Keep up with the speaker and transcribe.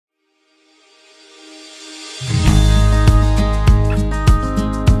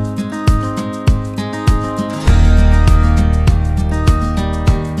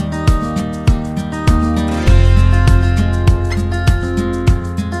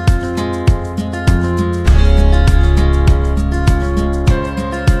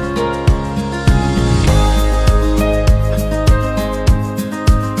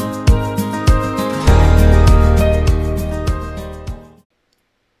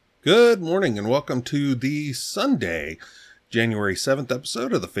Good morning and welcome to the Sunday, January 7th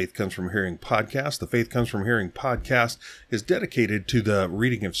episode of the Faith Comes From Hearing podcast. The Faith Comes From Hearing podcast is dedicated to the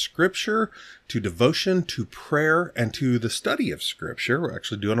reading of Scripture, to devotion, to prayer, and to the study of Scripture. We're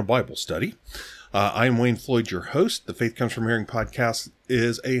actually doing a Bible study. I am Wayne Floyd, your host. The Faith Comes From Hearing podcast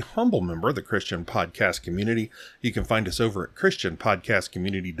is a humble member of the Christian podcast community. You can find us over at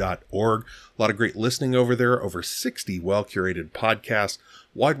christianpodcastcommunity.org. A lot of great listening over there, over 60 well-curated podcasts,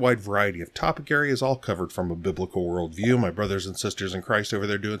 wide variety of topic areas, all covered from a biblical worldview. My brothers and sisters in Christ over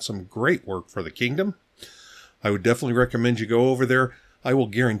there doing some great work for the kingdom. I would definitely recommend you go over there. I will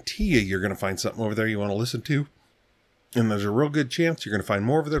guarantee you're going to find something over there you want to listen to. And there's a real good chance you're going to find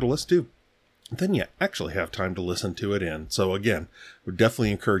more over there to listen to then you actually have time to listen to it in. So again, would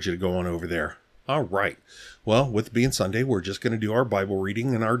definitely encourage you to go on over there. All right. Well, with it being Sunday, we're just going to do our Bible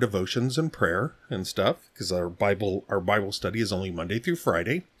reading and our devotions and prayer and stuff, because our Bible study is only Monday through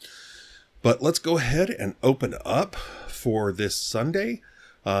Friday. But let's go ahead and open up for this Sunday.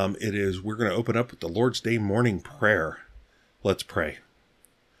 We're going to open up with the Lord's Day morning prayer. Let's pray.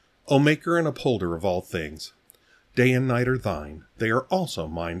 O Maker and Upholder of all things, day and night are thine. They are also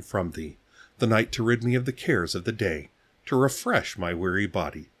mine from thee. The night to rid me of the cares of the day, to refresh my weary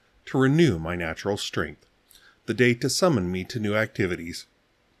body, to renew my natural strength. The day to summon me to new activities,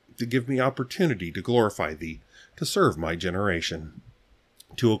 to give me opportunity to glorify thee, to serve my generation,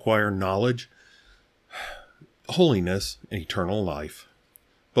 to acquire knowledge, holiness, and eternal life.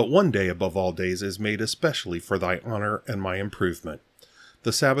 But one day above all days is made especially for thy honor and my improvement.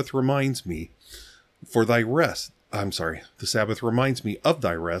 The Sabbath reminds me the Sabbath reminds me of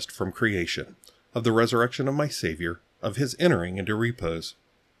thy rest from creation, of the resurrection of my Savior, of his entering into repose.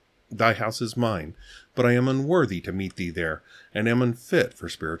 Thy house is mine, but I am unworthy to meet thee there, and am unfit for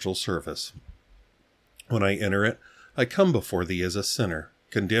spiritual service. When I enter it, I come before thee as a sinner,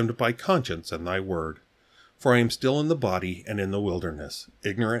 condemned by conscience and thy word. For I am still in the body and in the wilderness,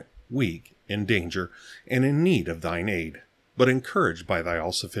 ignorant, weak, in danger, and in need of thine aid, but encouraged by thy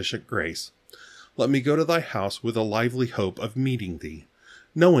all-sufficient grace. Let me go to thy house with a lively hope of meeting thee,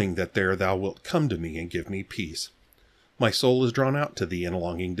 knowing that there thou wilt come to me and give me peace. My soul is drawn out to thee in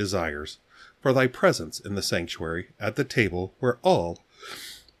longing desires, for thy presence in the sanctuary, at the table where all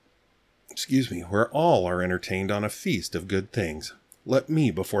are entertained on a feast of good things. Let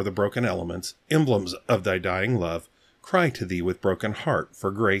me, before the broken elements, emblems of thy dying love, cry to thee with broken heart for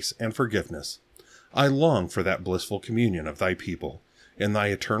grace and forgiveness. I long for that blissful communion of thy people, in thy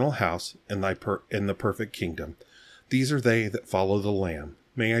eternal house, in the perfect kingdom. These are they that follow the Lamb.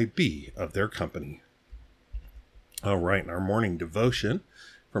 May I be of their company. All right, our morning devotion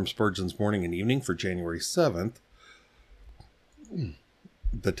from Spurgeon's Morning and Evening for January 7th.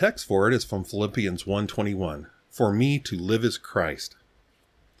 The text for it is from Philippians 1:21. For me to live is Christ.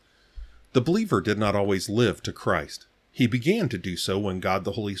 The believer did not always live to Christ. He began to do so when God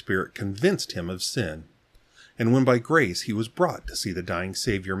the Holy Spirit convinced him of sin, and when by grace he was brought to see the dying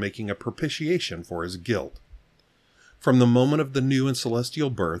Savior making a propitiation for his guilt. From the moment of the new and celestial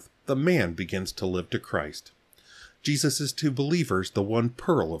birth, the man begins to live to Christ. Jesus is to believers the one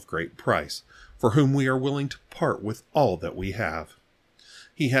pearl of great price, for whom we are willing to part with all that we have.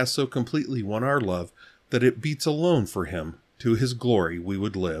 He has so completely won our love that it beats alone for him. To his glory we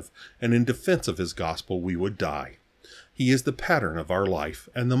would live, and in defense of his gospel we would die. He is the pattern of our life,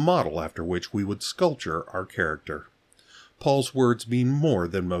 and the model after which we would sculpture our character. Paul's words mean more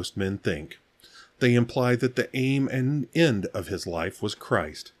than most men think. They imply that the aim and end of his life was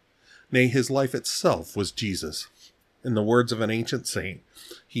Christ. Nay, his life itself was Jesus. In the words of an ancient saint,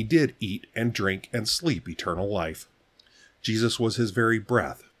 he did eat and drink and sleep eternal life. Jesus was his very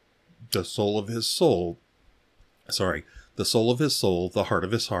breath, the soul of his soul, the heart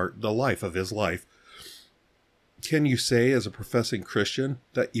of his heart, the life of his life. Can you say as a professing Christian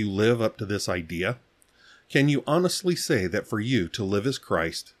that you live up to this idea? Can you honestly say that for you to live is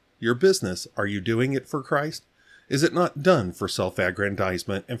Christ? Your business, are you doing it for Christ? Is it not done for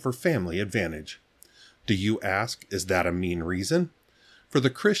self-aggrandizement and for family advantage? Do you ask, is that a mean reason? For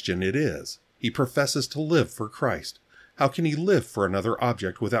the Christian it is. He professes to live for Christ. How can he live for another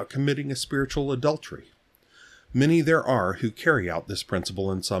object without committing a spiritual adultery? Many there are who carry out this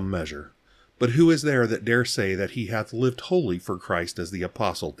principle in some measure. But who is there that dare say that he hath lived wholly for Christ as the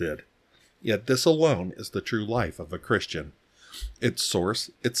apostle did? Yet this alone is the true life of a Christian. Its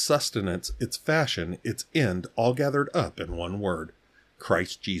source, its sustenance, its fashion, its end, all gathered up in one word,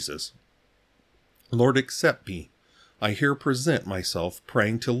 Christ Jesus. Lord, accept me. I here present myself,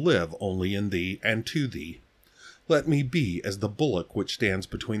 praying to live only in thee and to thee. Let me be as the bullock which stands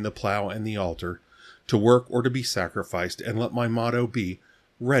between the plow and the altar, to work or to be sacrificed, and let my motto be,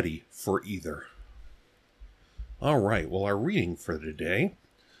 ready for either. All right, well, our reading for today,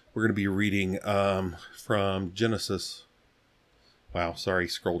 we're going to be reading from Genesis. Wow, sorry,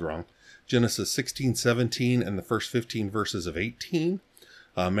 scrolled wrong. Genesis 16:17 and the first 15 verses of 18.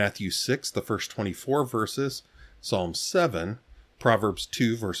 Matthew 6, the first 24 verses. Psalm 7, Proverbs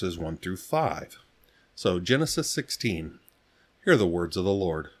 2, verses 1 through 5. So Genesis 16. Hear the words of the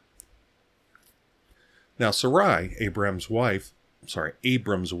Lord. Now Sarai, Abram's wife,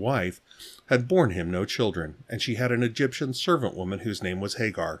 had borne him no children, and she had an Egyptian servant woman whose name was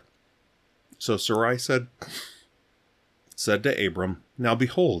Hagar. So Sarai said to Abram, Now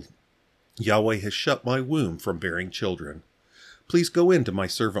behold, Yahweh has shut my womb from bearing children. Please go in to my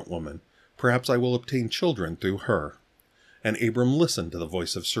servant woman. Perhaps I will obtain children through her. And Abram listened to the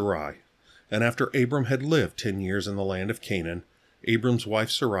voice of Sarai. And after Abram had lived 10 years in the land of Canaan, Abram's wife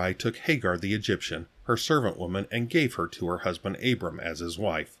Sarai took Hagar the Egyptian, her servant woman, and gave her to her husband Abram as his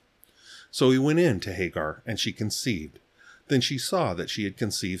wife. So he went in to Hagar, and she conceived. Then she saw that she had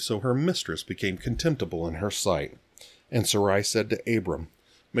conceived, so her mistress became contemptible in her sight. And Sarai said to Abram,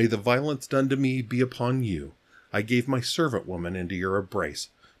 May the violence done to me be upon you. I gave my servant woman into your embrace,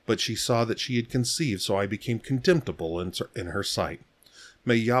 but she saw that she had conceived, so I became contemptible in her sight.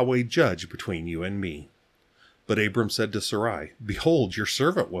 May Yahweh judge between you and me. But Abram said to Sarai, Behold, your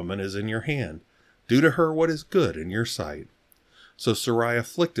servant woman is in your hand. Do to her what is good in your sight. So Sarai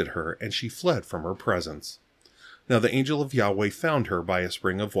afflicted her, and she fled from her presence. Now the angel of Yahweh found her by a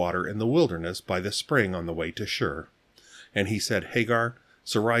spring of water in the wilderness, by the spring on the way to Shur. And he said, Hagar,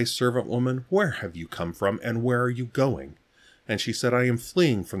 Sarai's servant woman, where have you come from, and where are you going? And she said, I am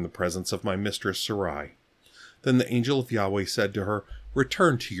fleeing from the presence of my mistress Sarai. Then the angel of Yahweh said to her,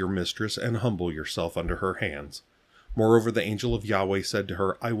 Return to your mistress, and humble yourself under her hands. Moreover, the angel of Yahweh said to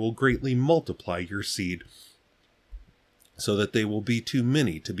her, I will greatly multiply your seed, so that they will be too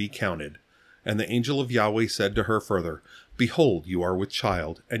many to be counted. And the angel of Yahweh said to her further, Behold, you are with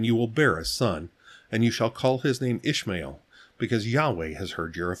child, and you will bear a son, and you shall call his name Ishmael, because Yahweh has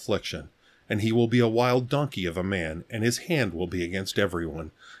heard your affliction. And he will be a wild donkey of a man, and his hand will be against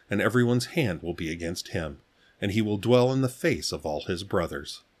everyone, and everyone's hand will be against him, and he will dwell in the face of all his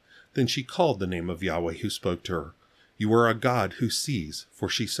brothers. Then she called the name of Yahweh who spoke to her. You are a God who sees, for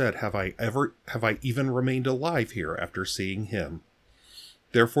she said, Have I even remained alive here after seeing him?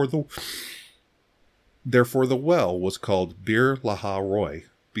 Therefore the well was called Bir Lahai Roi.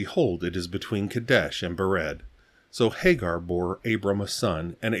 Behold, it is between Kadesh and Bered. So Hagar bore Abram a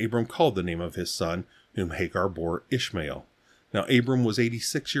son, and Abram called the name of his son, whom Hagar bore, Ishmael. Now Abram was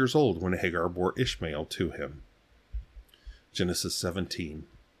 86 years old when Hagar bore Ishmael to him. Genesis 17.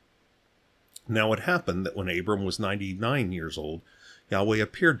 Now it happened that when Abram was 99 years old, Yahweh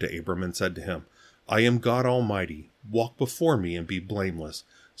appeared to Abram and said to him, I am God Almighty. Walk before me and be blameless,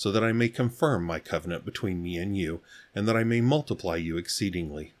 so that I may confirm my covenant between me and you, and that I may multiply you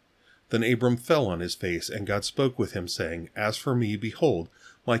exceedingly. Then Abram fell on his face, and God spoke with him, saying, As for me, behold,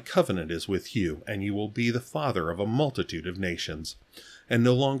 my covenant is with you, and you will be the father of a multitude of nations. And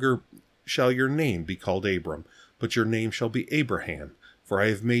no longer shall your name be called Abram, but your name shall be Abraham, for I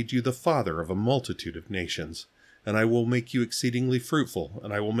have made you the father of a multitude of nations. And I will make you exceedingly fruitful,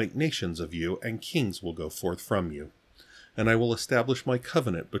 and I will make nations of you, and kings will go forth from you. And I will establish my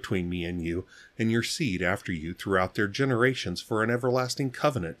covenant between me and you, and your seed after you throughout their generations, for an everlasting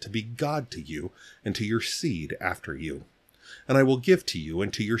covenant, to be God to you, and to your seed after you. And I will give to you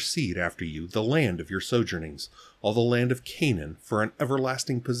and to your seed after you the land of your sojournings, all the land of Canaan, for an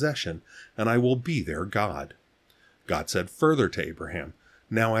everlasting possession, and I will be their God. God said further to Abraham,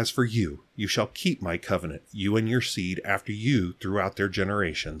 Now as for you, you shall keep my covenant, you and your seed after you throughout their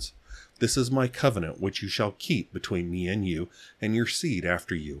generations. This is my covenant which you shall keep between me and you, and your seed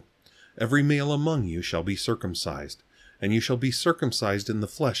after you. Every male among you shall be circumcised, and you shall be circumcised in the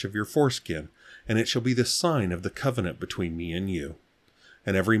flesh of your foreskin, and it shall be the sign of the covenant between me and you.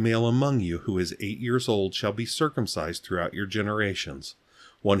 And every male among you who is 8 years old shall be circumcised throughout your generations,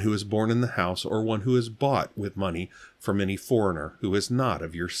 one who is born in the house, or one who is bought with money from any foreigner who is not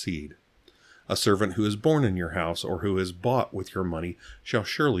of your seed. A servant who is born in your house, or who is bought with your money, shall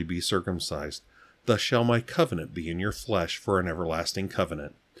surely be circumcised. Thus shall my covenant be in your flesh for an everlasting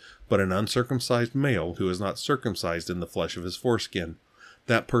covenant. But an uncircumcised male who is not circumcised in the flesh of his foreskin,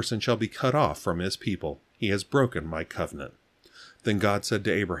 that person shall be cut off from his people. He has broken my covenant. Then God said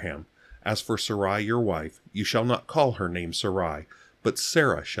to Abraham, As for Sarai your wife, you shall not call her name Sarai, but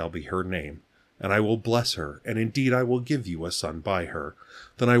Sarah shall be her name. And I will bless her, and indeed I will give you a son by her.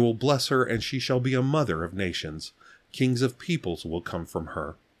 Then I will bless her, and she shall be a mother of nations. Kings of peoples will come from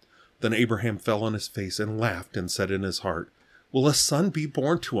her. Then Abraham fell on his face and laughed, and said in his heart, Will a son be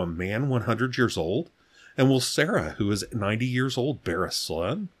born to a man 100 years old? And will Sarah, who is 90 years old, bear a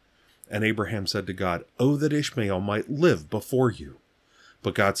son? And Abraham said to God, Oh, that Ishmael might live before you.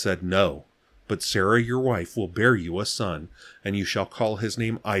 But God said, No, but Sarah your wife will bear you a son, and you shall call his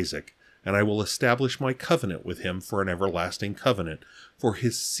name Isaac, and I will establish my covenant with him for an everlasting covenant, for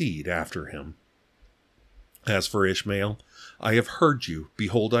his seed after him. As for Ishmael, I have heard you.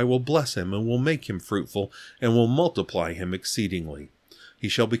 Behold, I will bless him, and will make him fruitful, and will multiply him exceedingly. He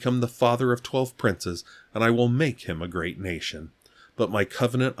shall become the father of 12 princes, and I will make him a great nation. But my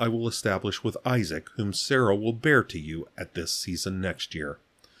covenant I will establish with Isaac, whom Sarah will bear to you at this season next year.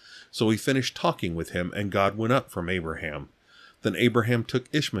 So he finished talking with him, and God went up from Abraham. Then Abraham took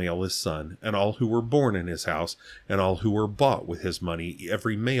Ishmael his son, and all who were born in his house, and all who were bought with his money,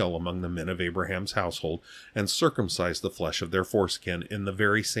 every male among the men of Abraham's household, and circumcised the flesh of their foreskin in the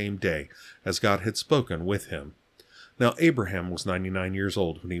very same day, as God had spoken with him. Now Abraham was 99 years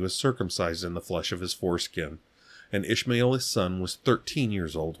old when he was circumcised in the flesh of his foreskin, and Ishmael his son was 13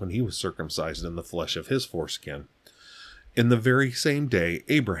 years old when he was circumcised in the flesh of his foreskin. In the very same day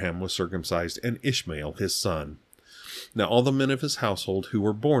Abraham was circumcised, and Ishmael his son. Now all the men of his household who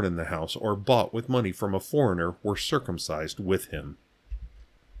were born in the house or bought with money from a foreigner were circumcised with him.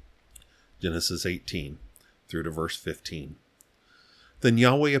 Genesis 18, through to verse 15. Then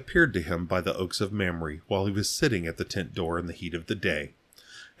Yahweh appeared to him by the oaks of Mamre, while he was sitting at the tent door in the heat of the day.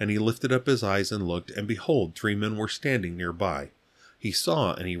 And he lifted up his eyes and looked, and behold, 3 men were standing nearby. He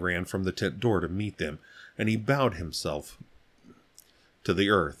saw, and he ran from the tent door to meet them, and he bowed himself to the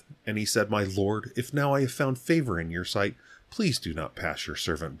earth. And he said, My Lord, if now I have found favor in your sight, please do not pass your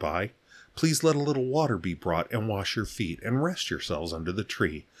servant by. Please let a little water be brought, and wash your feet, and rest yourselves under the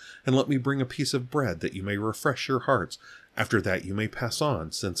tree. And let me bring a piece of bread, that you may refresh your hearts. After that you may pass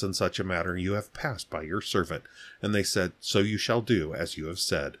on, since in such a matter you have passed by your servant. And they said, So you shall do as you have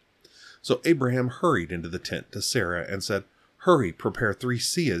said. So Abraham hurried into the tent to Sarah, and said, Hurry, prepare 3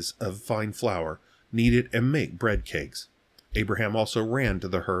 seahs of fine flour, knead it, and make bread cakes. Abraham also ran to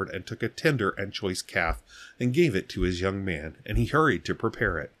the herd, and took a tender and choice calf, and gave it to his young man, and he hurried to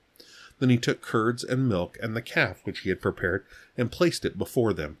prepare it. Then he took curds and milk, and the calf which he had prepared, and placed it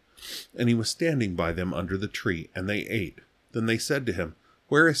before them. And he was standing by them under the tree, and they ate. Then they said to him,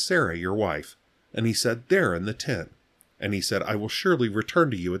 Where is Sarah your wife? And he said, There in the tent. And he said, I will surely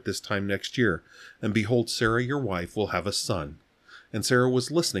return to you at this time next year, and behold, Sarah your wife will have a son. And Sarah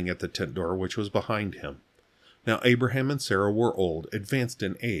was listening at the tent door which was behind him. Now Abraham and Sarah were old, advanced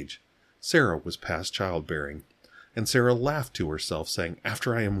in age. Sarah was past childbearing. And Sarah laughed to herself, saying,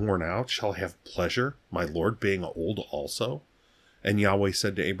 After I am worn out, shall I have pleasure, my Lord being old also? And Yahweh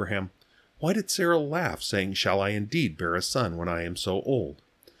said to Abraham, Why did Sarah laugh, saying, Shall I indeed bear a son when I am so old?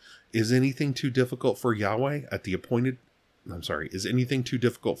 Is anything too difficult for Yahweh Is anything too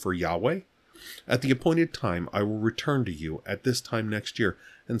difficult for Yahweh? At the appointed time I will return to you at this time next year,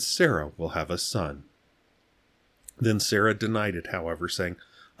 and Sarah will have a son. Then Sarah denied it, however, saying,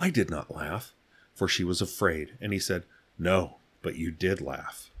 I did not laugh, for she was afraid. And he said, No, but you did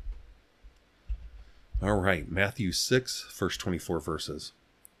laugh. All right, Matthew 6, verse 24 verses.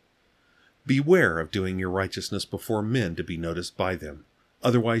 Beware of doing your righteousness before men to be noticed by them.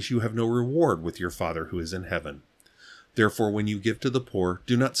 Otherwise you have no reward with your Father who is in heaven. Therefore, when you give to the poor,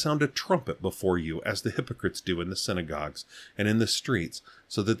 do not sound a trumpet before you, as the hypocrites do in the synagogues and in the streets,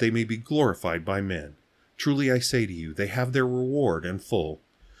 so that they may be glorified by men. Truly I say to you, they have their reward in full.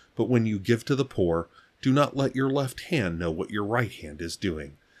 But when you give to the poor, do not let your left hand know what your right hand is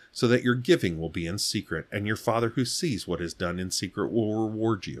doing, so that your giving will be in secret, and your Father who sees what is done in secret will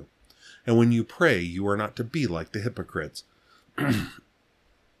reward you. And when you pray, you are not to be like the hypocrites.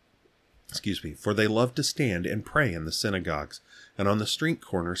 For they love to stand and pray in the synagogues and on the street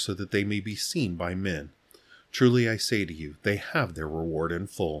corners, so that they may be seen by men. Truly I say to you, they have their reward in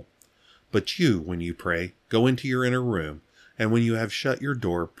full. But you, when you pray, go into your inner room, and when you have shut your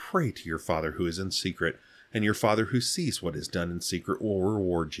door, pray to your Father who is in secret, and your Father who sees what is done in secret will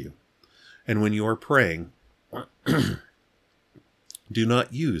reward you. And when you are praying, do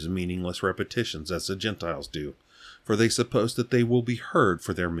not use meaningless repetitions as the Gentiles do, for they suppose that they will be heard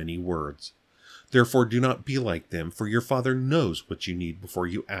for their many words. Therefore do not be like them, for your Father knows what you need before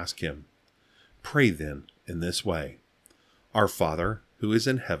you ask him. Pray then in this way: Our Father, who is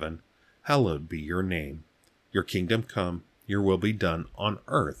in heaven, hallowed be your name. Your kingdom come, your will be done on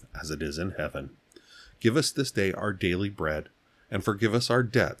earth as it is in heaven. Give us this day our daily bread, and forgive us our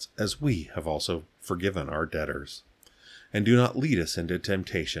debts as we have also forgiven our debtors. And do not lead us into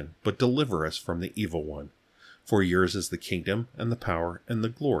temptation, but deliver us from the evil one. For yours is the kingdom, and the power, and the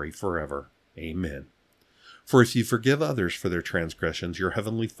glory forever. Amen. For if you forgive others for their transgressions, your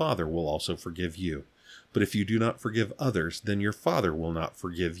heavenly Father will also forgive you. But if you do not forgive others, then your Father will not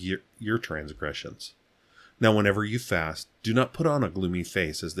forgive your transgressions. Now whenever you fast, do not put on a gloomy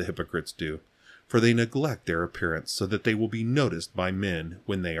face as the hypocrites do, for they neglect their appearance so that they will be noticed by men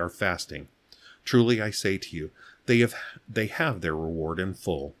when they are fasting. Truly I say to you, they have their reward in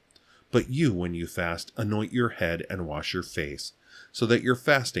full. But you, when you fast, anoint your head and wash your face, so that your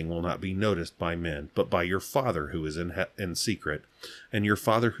fasting will not be noticed by men, but by your Father who is in secret, and your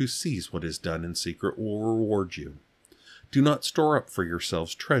Father who sees what is done in secret will reward you. Do not store up for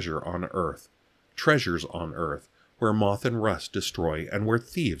yourselves treasures on earth, where moth and rust destroy, and where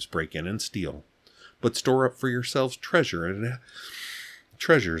thieves break in and steal. But store up for yourselves treasures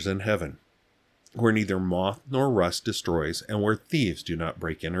in heaven, where neither moth nor rust destroys, and where thieves do not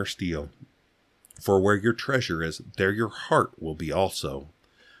break in or steal. For where your treasure is, there your heart will be also.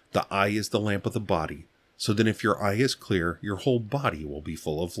 The eye is the lamp of the body, so that if your eye is clear, your whole body will be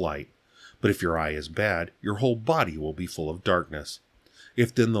full of light. But if your eye is bad, your whole body will be full of darkness.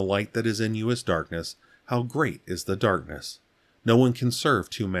 If then the light that is in you is darkness, how great is the darkness? No one can serve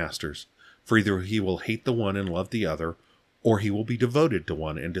two masters, for either he will hate the one and love the other, or he will be devoted to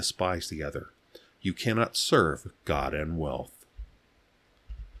one and despise the other. You cannot serve God and wealth.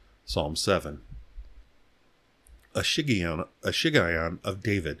 Psalm 7. A Shiggaion of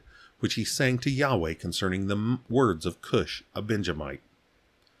David, which he sang to Yahweh concerning the words of Cush, a Benjamite.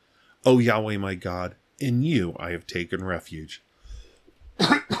 O Yahweh my God, in you I have taken refuge.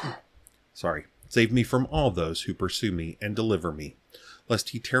 Save me from all those who pursue me and deliver me,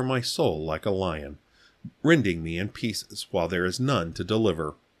 lest he tear my soul like a lion, rending me in pieces while there is none to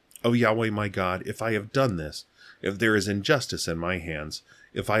deliver. O Yahweh my God, if I have done this, if there is injustice in my hands,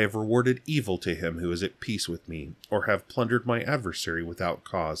 if I have rewarded evil to him who is at peace with me, or have plundered my adversary without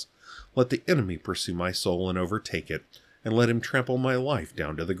cause, let the enemy pursue my soul and overtake it, and let him trample my life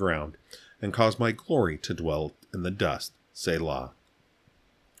down to the ground, and cause my glory to dwell in the dust. Selah.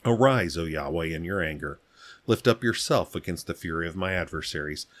 Arise, O Yahweh, in your anger. Lift up yourself against the fury of my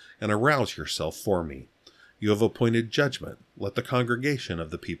adversaries, and arouse yourself for me. You have appointed judgment. Let the congregation of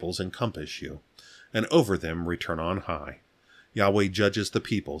the peoples encompass you, and over them return on high. Yahweh judges the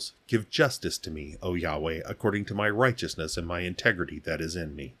peoples. Give justice to me, O Yahweh, according to my righteousness and my integrity that is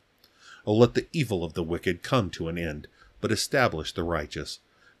in me. O let the evil of the wicked come to an end, but establish the righteous.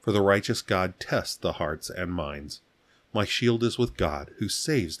 For the righteous God tests the hearts and minds. My shield is with God, who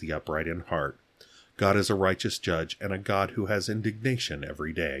saves the upright in heart. God is a righteous judge, and a God who has indignation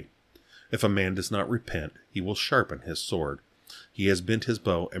every day. If a man does not repent, he will sharpen his sword. He has bent his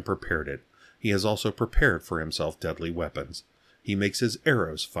bow and prepared it. He has also prepared for himself deadly weapons. He makes his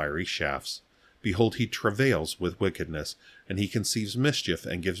arrows fiery shafts. Behold, he travails with wickedness, and he conceives mischief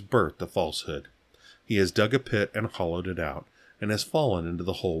and gives birth to falsehood. He has dug a pit and hollowed it out, and has fallen into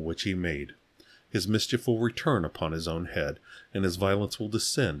the hole which he made. His mischief will return upon his own head, and his violence will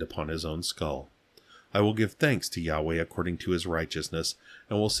descend upon his own skull. I will give thanks to Yahweh according to his righteousness,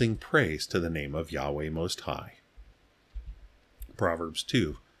 and will sing praise to the name of Yahweh Most High. Proverbs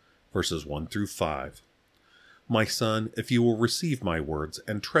 2, verses 1 through 5. My son, if you will receive my words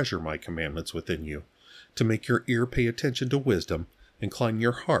and treasure my commandments within you, to make your ear pay attention to wisdom, incline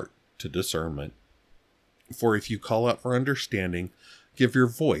your heart to discernment. For if you call out for understanding, give your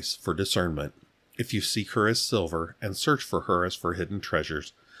voice for discernment. If you seek her as silver, and search for her as for hidden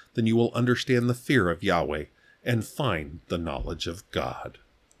treasures, then you will understand the fear of Yahweh, and find the knowledge of God.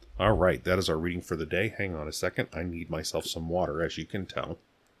 All right, that is our reading for the day. Hang on a second. I need myself some water, as you can tell.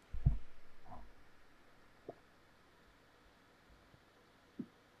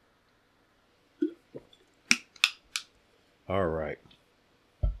 All right.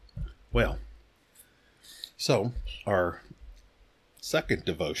 Well, so our second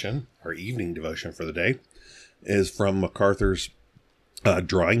devotion, our evening devotion for the day, is from MacArthur's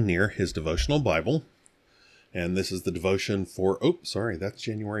Drawing Near, his devotional Bible. And this is the devotion for, that's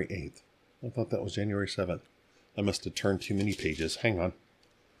January 8th. I thought that was January 7th. I must have turned too many pages. Hang on.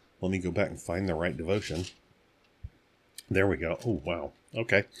 Let me go back and find the right devotion. There we go. Oh, wow.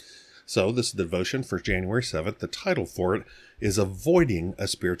 Okay. So this is the devotion for January 7th. The title for it is Avoiding a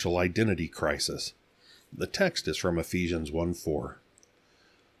Spiritual Identity Crisis. The text is from Ephesians 1:4.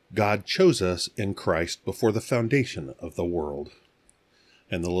 God chose us in Christ before the foundation of the world.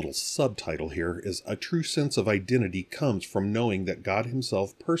 And the little subtitle here is A True Sense of Identity Comes from Knowing that God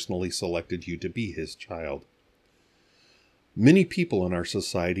Himself personally selected you to be His child. Many people in our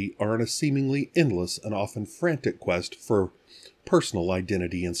society are on a seemingly endless and often frantic quest for personal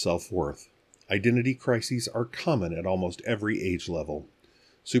identity and self-worth. Identity crises are common at almost every age level.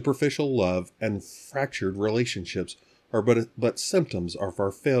 Superficial love and fractured relationships are but symptoms of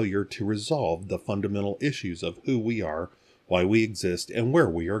our failure to resolve the fundamental issues of who we are, why we exist, and where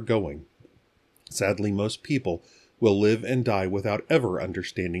we are going. Sadly, most people will live and die without ever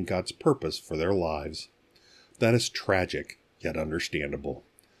understanding God's purpose for their lives. That is tragic, yet understandable.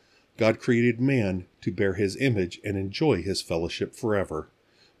 God created man to bear his image and enjoy his fellowship forever.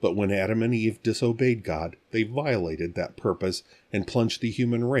 But when Adam and Eve disobeyed God, they violated that purpose and plunged the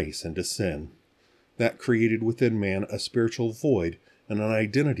human race into sin. That created within man a spiritual void and an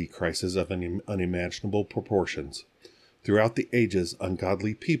identity crisis of unimaginable proportions. Throughout the ages,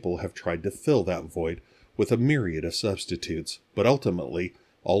 ungodly people have tried to fill that void with a myriad of substitutes, but ultimately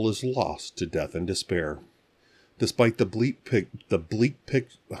all is lost to death and despair. Despite that bleak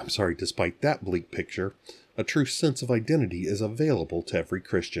picture, a true sense of identity is available to every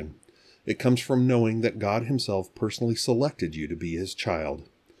Christian. It comes from knowing that God himself personally selected you to be his child.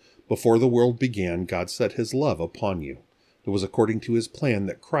 Before the world began, God set his love upon you. It was according to his plan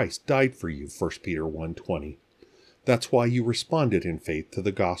that Christ died for you, 1 Peter 1:20. That's why you responded in faith to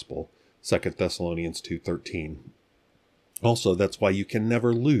the gospel, 2 Thessalonians 2:13. Also, that's why you can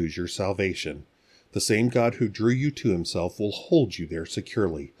never lose your salvation. The same God who drew you to himself will hold you there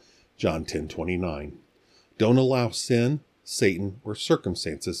securely, John 10:29. Don't allow sin, Satan, or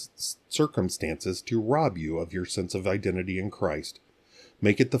circumstances to rob you of your sense of identity in Christ.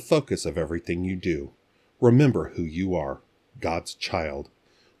 Make it the focus of everything you do. Remember who you are, God's child,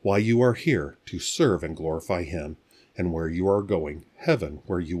 why you are here to serve and glorify him, and where you are going, heaven,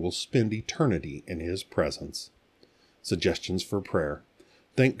 where you will spend eternity in his presence. Suggestions for prayer.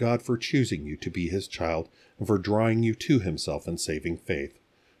 Thank God for choosing you to be his child and for drawing you to himself in saving faith.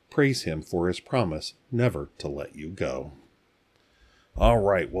 Praise him for his promise never to let you go. All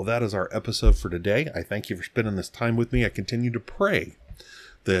right, well, that is our episode for today. I thank you for spending this time with me. I continue to pray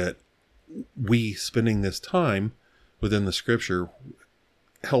that we spending this time within the scripture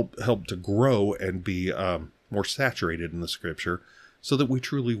help to grow and be more saturated in the scripture so that we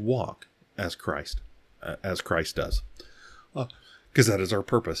truly walk as Christ does. Because that is our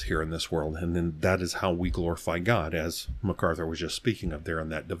purpose here in this world, and then that is how we glorify God, as MacArthur was just speaking of there in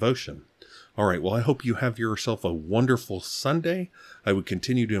that devotion. All right, well, I hope you have yourself a wonderful Sunday. I would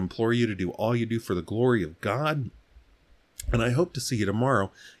continue to implore you to do all you do for the glory of God, and I hope to see you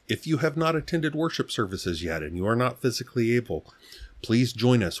tomorrow. If you have not attended worship services yet and you are not physically able, please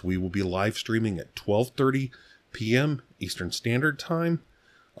join us. We will be live streaming at 12:30 p.m. Eastern Standard Time.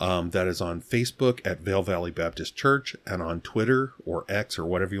 That is on Facebook at Vail Valley Baptist Church, and on Twitter or X or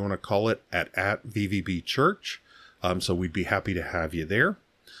whatever you want to call it at VVB Church. So we'd be happy to have you there.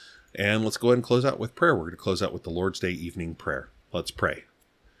 And let's go ahead and close out with prayer. We're going to close out with the Lord's Day evening prayer. Let's pray.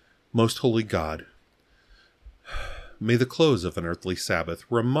 Most holy God, may the close of an earthly Sabbath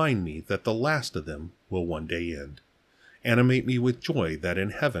remind me that the last of them will one day end. Animate me with joy that in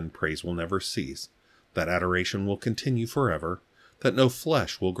heaven praise will never cease, that adoration will continue forever, that no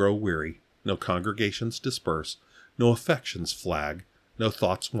flesh will grow weary, no congregations disperse, no affections flag, no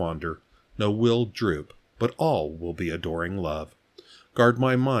thoughts wander, no will droop, but all will be adoring love. Guard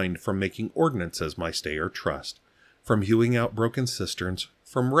my mind from making ordinances my stay or trust, from hewing out broken cisterns,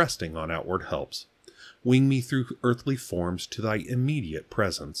 from resting on outward helps. Wing me through earthly forms to thy immediate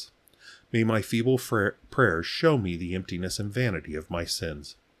presence. May my feeble prayers show me the emptiness and vanity of my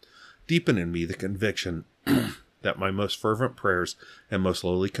sins. Deepen in me the conviction that my most fervent prayers and most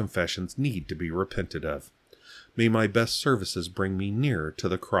lowly confessions need to be repented of. May my best services bring me nearer to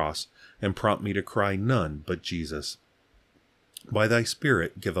the cross and prompt me to cry none but Jesus. By thy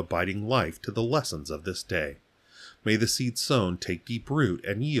Spirit give abiding life to the lessons of this day. May the seed sown take deep root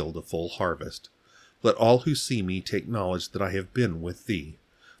and yield a full harvest. Let all who see me take knowledge that I have been with thee,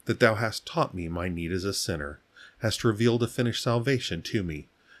 that thou hast taught me my need as a sinner, hast revealed a finished salvation to me,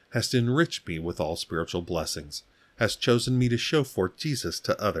 hast enriched me with all spiritual blessings, hast chosen me to show forth Jesus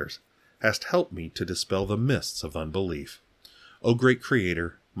to others, hast helped me to dispel the mists of unbelief. O great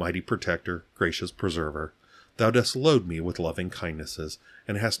Creator, mighty Protector, gracious Preserver, thou dost load me with loving kindnesses,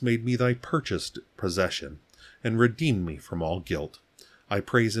 and hast made me thy purchased possession, and redeemed me from all guilt. I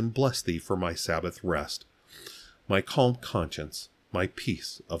praise and bless thee for my Sabbath rest, my calm conscience, my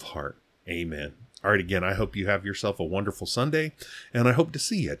peace of heart. Amen. All right, again, I hope you have yourself a wonderful Sunday, and I hope to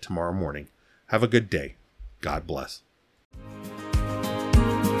see you tomorrow morning. Have a good day. God bless.